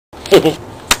Part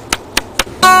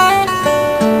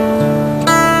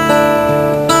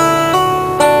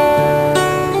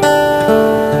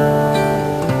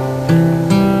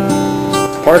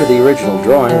of the original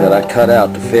drawing that I cut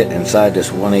out to fit inside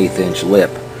this 1/8 inch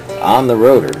lip on the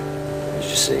rotor, as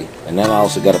you see. And then I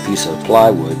also got a piece of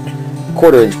plywood,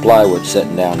 1/4 inch plywood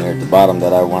sitting down there at the bottom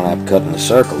that I want to have cutting a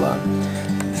circle on.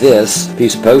 This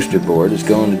piece of poster board is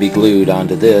going to be glued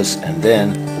onto this, and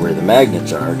then where the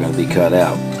magnets are going to be cut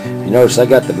out. You notice I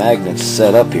got the magnets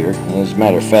set up here, and as a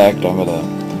matter of fact I'm going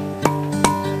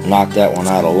to knock that one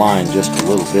out of line just a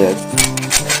little bit.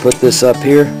 Put this up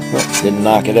here, oh, didn't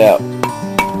knock it out.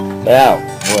 Ow,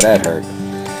 boy that hurt.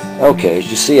 Okay, as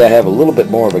you see I have a little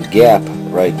bit more of a gap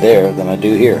right there than I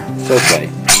do here. It's okay.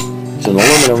 It's an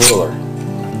aluminum ruler.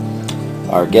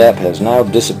 Our gap has now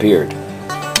disappeared.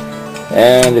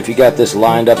 And if you got this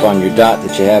lined up on your dot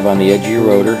that you have on the edge of your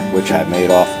rotor, which I made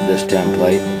off of this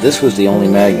template, this was the only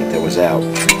magnet that was out.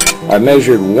 I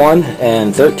measured 1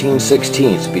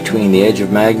 13/16 between the edge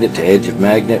of magnet to edge of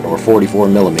magnet, or 44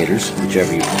 millimeters,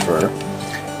 whichever you prefer.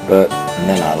 And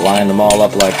then I lined them all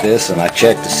up like this, and I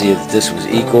checked to see that this was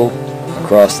equal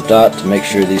across the dot to make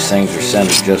sure these things are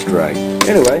centered just right.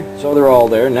 Anyway, so they're all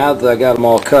there. Now that I got them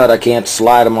all cut, I can't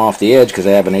slide them off the edge because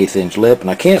I have an 1/8 inch lip, and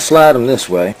I can't slide them this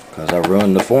way because I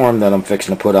ruined the form that I'm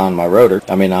fixing to put on my rotor.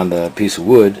 I mean on the piece of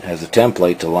wood as a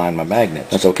template to line my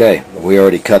magnets. That's okay. We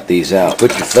already cut these out.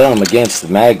 Put your thumb against the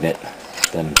magnet,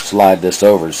 then slide this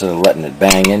over instead of letting it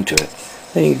bang into it.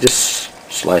 Then you just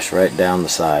slice right down the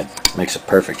side. Makes a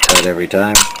perfect cut every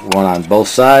time. One on both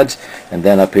sides, and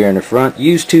then up here in the front.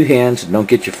 Use 2 hands and don't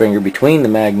get your finger between the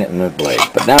magnet and the blade.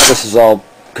 But now this is all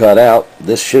cut out,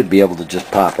 this should be able to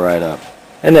just pop right up.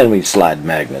 And then we slide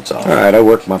magnets off. Alright, I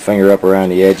worked my finger up around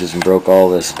the edges and broke all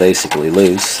this basically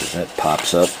loose. That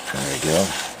pops up. There we go.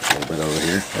 A little bit over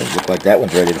here. It looks like that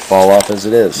one's ready to fall off as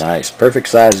it is. Nice. Perfect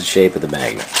size and shape of the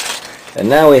magnet. And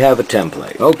now we have a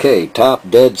template. Okay, top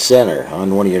dead center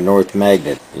on one of your north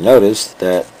magnets. You notice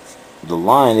that the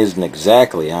line isn't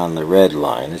exactly on the red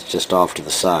line. It's just off to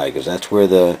the side because that's where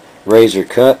the razor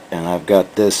cut, and I've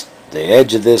got this, the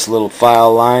edge of this little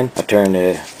file line. I turn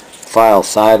the file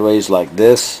sideways like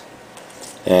this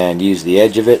and use the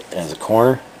edge of it as a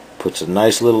corner. Puts a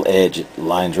nice little edge. It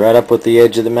lines right up with the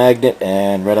edge of the magnet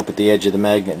and right up at the edge of the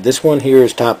magnet. This one here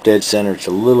is top dead center. It's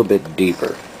a little bit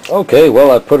deeper. Okay,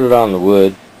 well I put it on the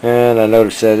wood, and I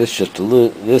noticed that it's just a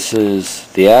little, this is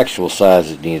the actual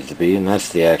size it needs to be, and that's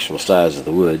the actual size of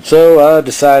the wood. So I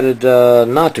decided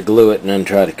not to glue it and then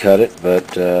try to cut it,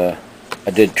 but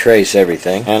I did trace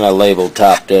everything, and I labeled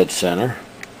top dead center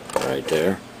right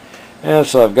there. And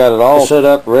so I've got it all set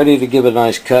up, ready to give a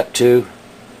nice cut to,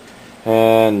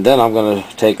 and then I'm going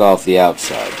to take off the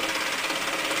outside.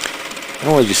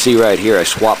 And as you see right here, I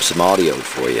swapped some audio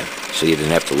for you, so you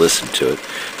didn't have to listen to it.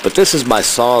 But this is my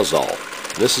Sawzall.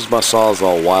 This is my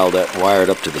Sawzall wired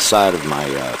up to the side of my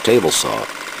table saw.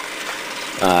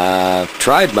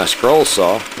 Tried my scroll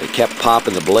saw. It kept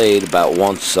popping the blade about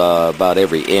once, about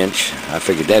every inch. I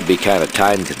figured that'd be kind of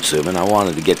time consuming. I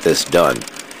wanted to get this done.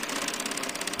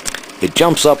 It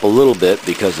jumps up a little bit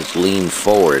because it's leaned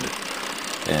forward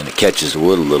and it catches the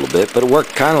wood a little bit, but it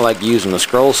worked kind of like using a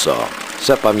scroll saw,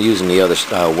 except I'm using the other,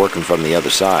 working from the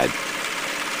other side.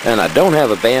 And I don't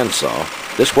have a bandsaw.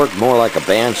 This worked more like a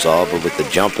bandsaw, but with the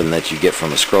jumping that you get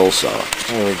from a scroll saw.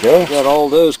 There we go. Got all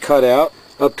those cut out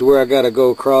up to where I got to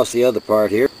go across the other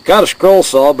part here. Got a scroll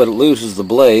saw, but it loses the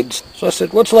blades. So I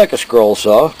said, what's like a scroll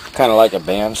saw? Kind of like a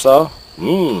bandsaw.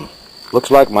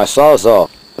 Looks like my Sawzall.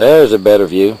 There's a better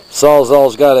view.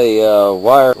 Sawzall's got a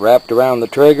wire wrapped around the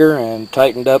trigger and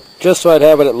tightened up just so I'd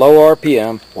have it at low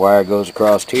RPM. Wire goes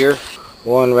across here.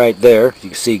 One right there, you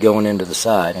can see going into the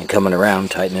side and coming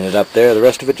around, tightening it up there. The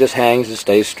rest of it just hangs and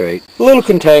stays straight. A little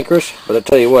cantankerous, but I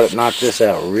tell you what, it knocked this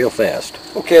out real fast.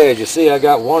 Okay, as you see, I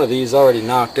got one of these already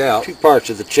knocked out. 2 parts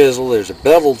of the chisel. There's a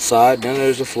beveled side, then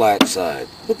there's a flat side.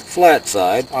 Put the flat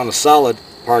side on a solid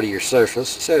part of your surface.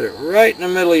 Set it right in the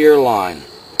middle of your line.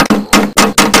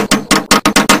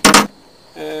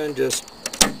 And just...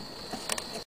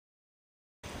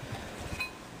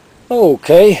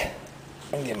 Okay.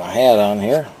 Let me get my hat on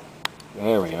here.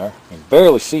 There we are. You can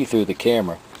barely see through the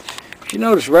camera. If you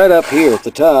notice right up here at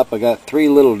the top, I got 3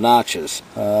 little notches.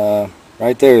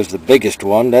 Right there is the biggest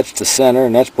one. That's the center,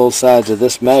 and that's both sides of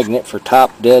this magnet for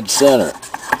top dead center.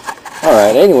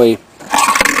 Alright, anyway,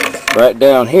 right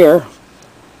down here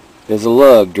is a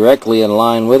lug directly in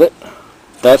line with it.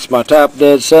 That's my top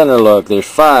dead center lug. There's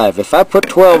 5. If I put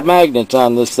 12 magnets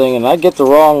on this thing and I get the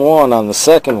wrong one on the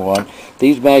second one,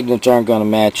 these magnets aren't going to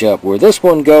match up. Where this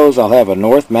one goes, I'll have a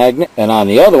north magnet, and on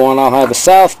the other one I'll have a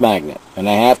south magnet, and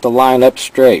they have to line up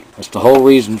straight. That's the whole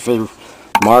reason for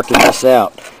marking this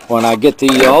out. When I get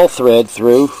the all thread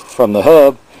through from the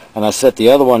hub and I set the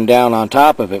other one down on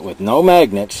top of it with no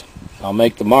magnets, I'll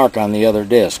make the mark on the other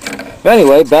disc. But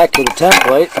anyway, back to the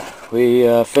template. We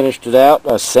finished it out.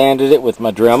 I sanded it with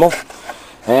my Dremel,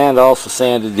 and also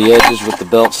sanded the edges with the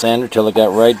belt sander till it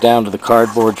got right down to the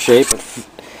cardboard shape.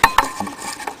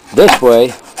 This way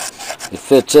it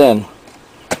fits in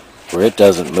where it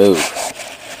doesn't move.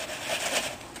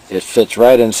 It fits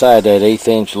right inside that 1/8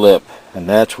 inch lip, and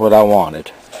that's what I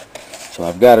wanted. So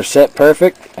I've got her set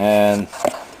perfect, and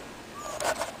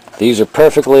these are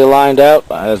perfectly lined out.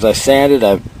 As I sanded,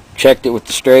 I've checked it with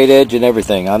the straight edge and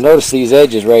everything. I'll notice these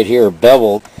edges right here are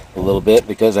beveled a little bit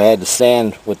because I had to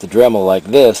sand with the Dremel like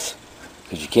this,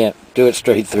 because you can't do it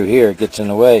straight through here, it gets in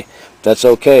the way. That's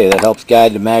okay, that helps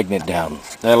guide the magnet down.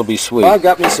 That'll be sweet. Well, I've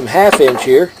got me some 1/2 inch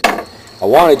here. I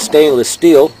wanted stainless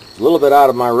steel, a little bit out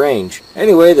of my range.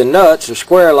 Anyway, the nuts are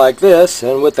square like this,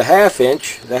 and with the 1/2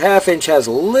 inch, the 1/2 inch has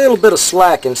a little bit of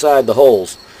slack inside the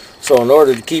holes. So in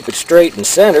order to keep it straight and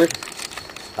centered,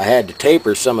 I had to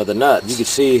taper some of the nuts. You can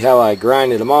see how I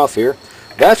grinded them off here.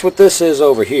 That's what this is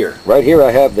over here. Right here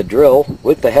I have the drill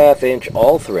with the 1/2 inch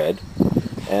all thread,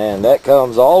 and that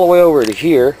comes all the way over to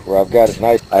here where I've got it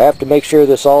nice. I have to make sure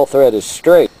this all thread is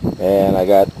straight, and I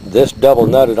got this double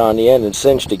nutted on the end and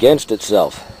cinched against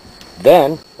itself.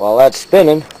 Then, while that's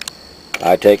spinning,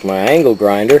 I take my angle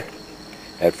grinder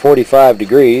at 45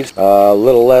 degrees. A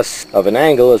little less of an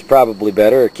angle is probably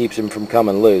better. It keeps them from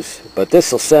coming loose. But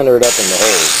this will center it up in the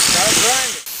hole. Start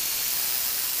grinding.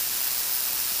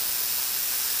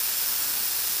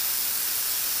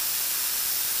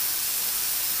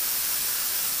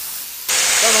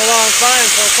 Coming along fine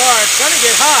so far. It's going to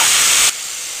get hot.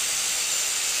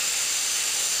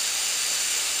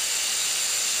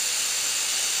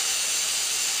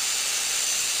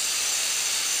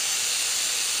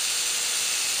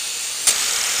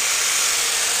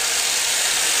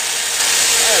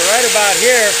 Right about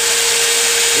here,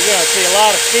 you're going to see a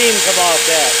lot of steam come off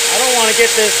that. I don't want to get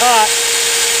this hot.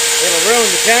 It'll ruin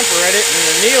the temper at it and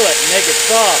anneal it and make it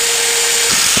soft.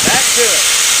 Back to it.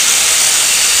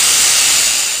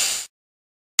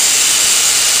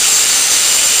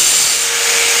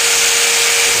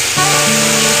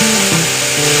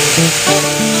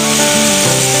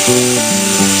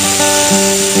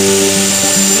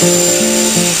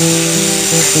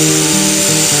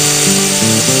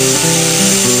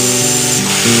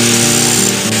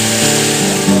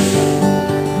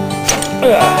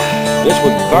 This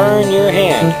would burn your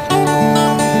hand.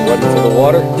 If it wasn't for the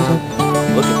water.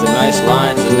 Look at the nice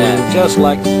lines in that, just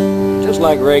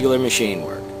like regular machine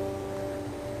work.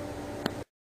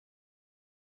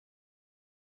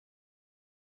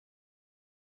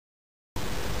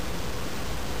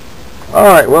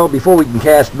 Alright, well, before we can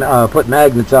put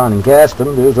magnets on and cast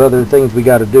them, there's other things we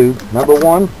got to do. Number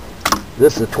one,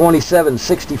 this is a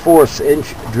 27/64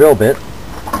 inch drill bit.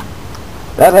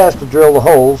 That has to drill the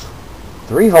holes,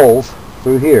 3 holes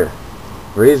through here.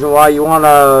 The reason why you want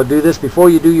to do this before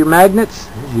you do your magnets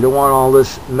is you don't want all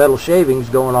this metal shavings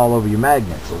going all over your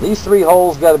magnets. So these 3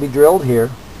 holes got to be drilled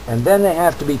here, and then they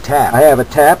have to be tapped. I have a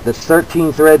tap that's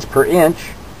 13 threads per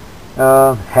inch,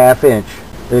 1/2 inch.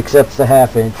 It accepts the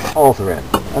 1/2 inch all thread.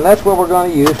 And that's what we're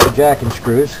going to use for jack and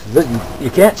screws. You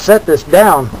can't set this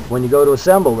down when you go to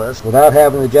assemble this without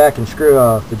having the jack and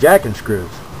screws.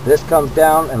 This comes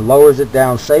down and lowers it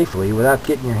down safely without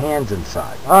getting your hands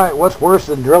inside. Alright, what's worse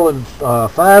than drilling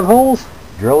 5 holes?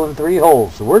 Drilling 3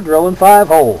 holes. So we're drilling 5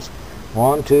 holes.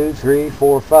 1, 2, 3,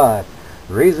 4, 5.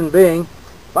 The reason being,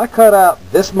 if I cut out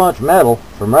this much metal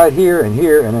from right here, and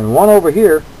then 1 over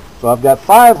here, so I've got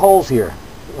 5 holes here.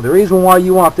 The reason why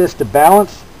you want this to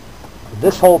balance,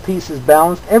 this whole piece is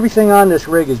balanced. Everything on this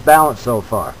rig is balanced so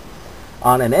far.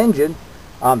 On an engine,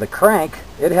 on the crank,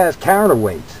 it has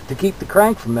counterweights to keep the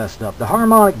crank from messing up. The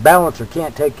harmonic balancer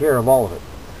can't take care of all of it.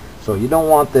 So you don't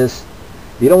want this,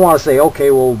 you don't want to say,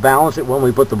 okay, we'll balance it when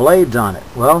we put the blades on it.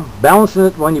 Well, balancing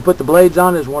it when you put the blades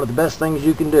on is one of the best things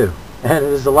you can do. And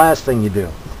it is the last thing you do.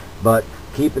 But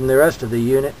keeping the rest of the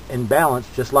unit in balance,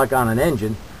 just like on an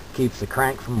engine, keeps the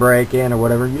crank from breaking or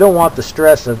whatever. You don't want the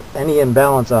stress of any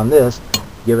imbalance on this,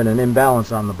 giving an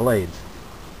imbalance on the blades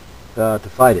to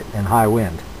fight it in high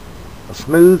wind. A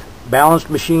smooth, balanced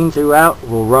machine throughout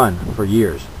will run for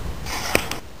years.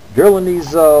 Drilling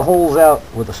these holes out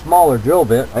with a smaller drill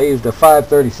bit, I used a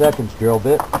 5/32 drill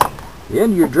bit. The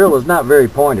end of your drill is not very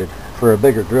pointed for a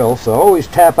bigger drill, so always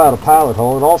tap out a pilot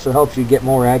hole. It also helps you get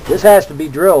more accurate. This has to be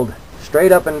drilled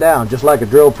straight up and down, just like a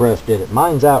drill press did it.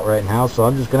 Mine's out right now, so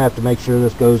I'm just going to have to make sure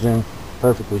this goes in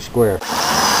perfectly square.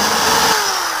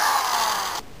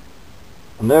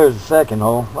 And there's the second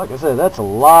hole. Like I said, that's a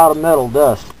lot of metal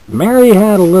dust. Mary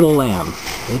had a little lamb.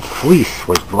 Its fleece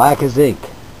was black as ink.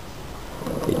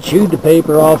 It chewed the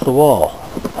paper off the wall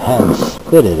and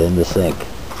spit it in the sink.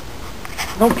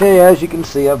 Okay, as you can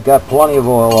see, I've got plenty of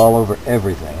oil all over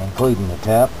everything, including the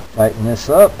tap. Tighten this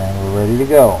up, and we're ready to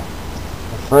go.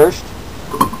 But first,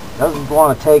 doesn't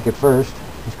want to take it first.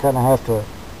 Just kind of have to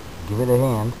give it a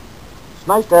hand. It's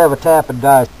nice to have a tap and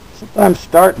die. Sometimes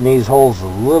starting these holes a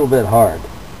little bit hard.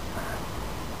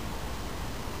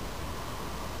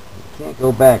 You can't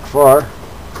go back far.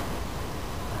 There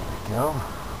we go.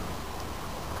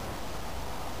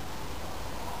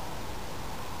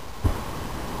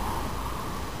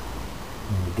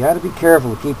 You got to be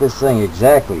careful to keep this thing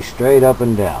exactly straight up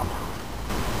and down.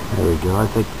 There we go. I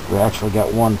think we actually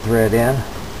got one thread in.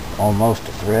 Almost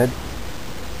a thread.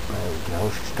 There we go.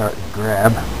 She's starting to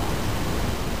grab.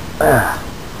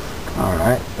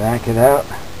 Alright, back it out.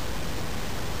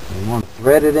 You want to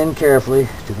thread it in carefully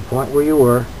to the point where you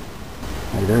were.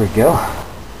 There we go.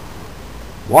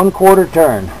 1/4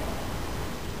 turn.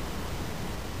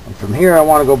 And from here I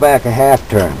want to go back a half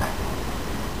turn.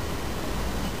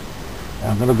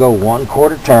 I'm going to go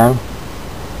 1/4 turn,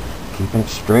 keeping it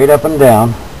straight up and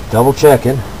down, double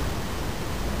checking. There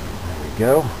we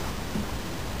go.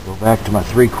 Go back to my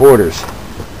 3/4.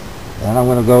 Then I'm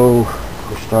going to go,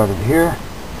 we started here,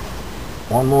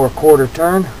 one more 1/4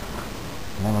 turn,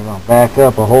 and then we're going to back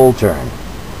up a whole turn.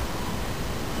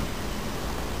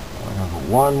 We're going to go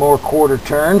one more 1/4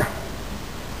 turn,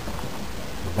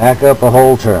 back up a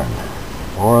whole turn,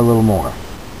 or a little more.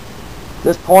 At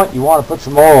this point you want to put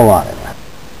some oil on it.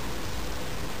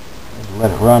 Let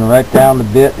it run right down the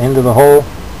bit into the hole.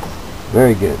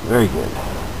 Very good, very good.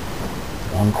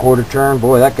 1/4 turn.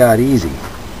 Boy, that got easy.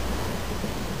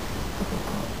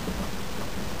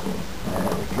 There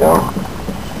we go.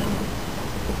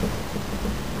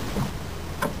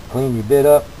 Clean your bit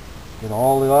up. Get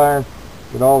all the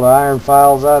iron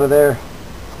files out of there.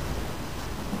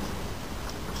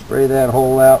 Spray that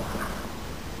hole out.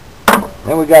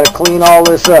 Then we got to clean all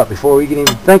this up before we can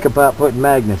even think about putting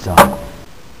magnets on it.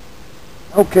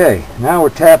 Okay, now we're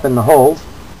tapping the holes.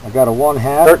 I got a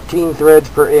 1/2, 13 threads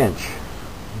per inch.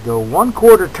 You go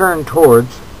 1/4 turn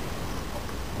towards,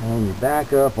 and you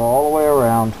back up all the way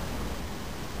around,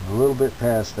 a little bit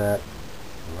past that,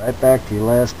 right back to your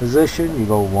last position. You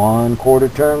go 1/4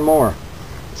 turn more.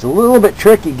 It's a little bit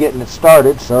tricky getting it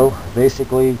started, so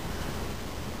basically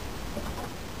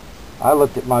I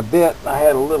looked at my bit. I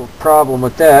had a little problem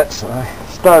with that, so I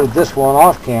started this one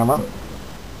off camera.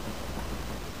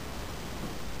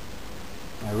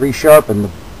 I resharpened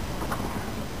them.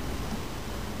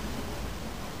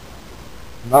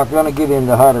 I'm not going to get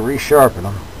into how to resharpen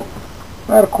them.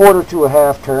 About 1/4 to a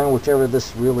half turn, whichever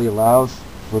this really allows,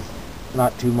 with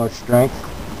not too much strength.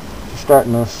 It's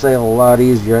starting to sail a lot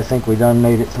easier. I think we done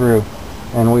made it through,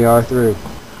 and we are through.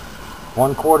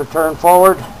 1/4 turn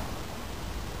forward,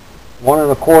 1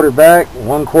 1/4 back,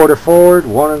 1/4 forward,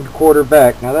 1 1/4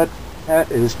 back. Now that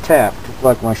is tapped. Looks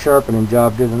like my sharpening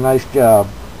job did a nice job.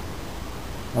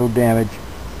 No damage.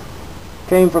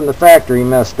 Came from the factory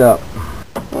messed up.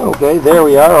 Okay, there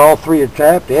we are. All three are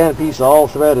tapped, and a piece of all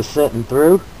thread is setting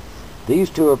through. These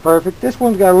two are perfect. This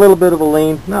one's got a little bit of a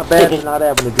lean. Not bad for not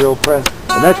having a drill press.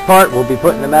 The next part, we'll be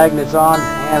putting the magnets on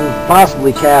and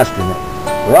possibly casting it.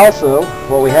 We also,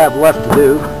 what we have left to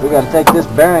do, we got to take this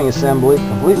bearing assembly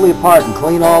completely apart and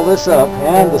clean all this up.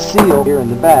 And the seal here in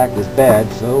the back is bad,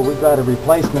 so we've got a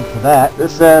replacement for that.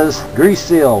 This says grease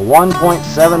seal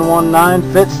 1.719,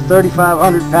 fits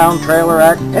 3,500 pound trailer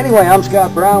act. Anyway, I'm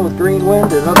Scott Brown with Green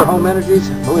Wind and Other Home Energies.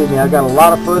 Believe me, I got a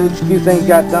lot of footage. A few things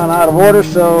got done out of order,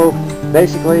 so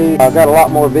basically I've got a lot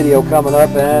more video coming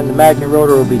up, and the magnet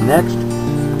rotor will be next.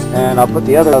 And I'll put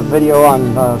the other video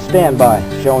on standby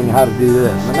showing you how to do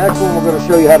this. The next one, we're going to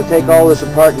show you how to take all this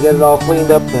apart and get it all cleaned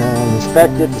up and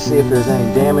inspect it to see if there's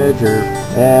any damage,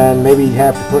 and maybe you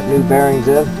have to put new bearings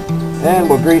in. And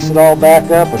we'll grease it all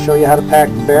back up. We'll show you how to pack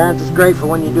the bearings. It's great for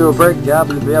when you do a brake job.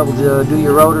 You'll be able to do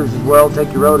your rotors as well.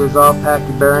 Take your rotors off, pack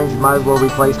your bearings. You might as well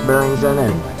replace bearings in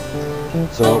anyway.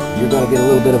 So you're going to get a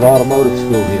little bit of automotive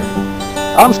school here.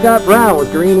 I'm Scott Brown with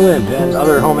Green Wind and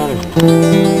Other Home Energies.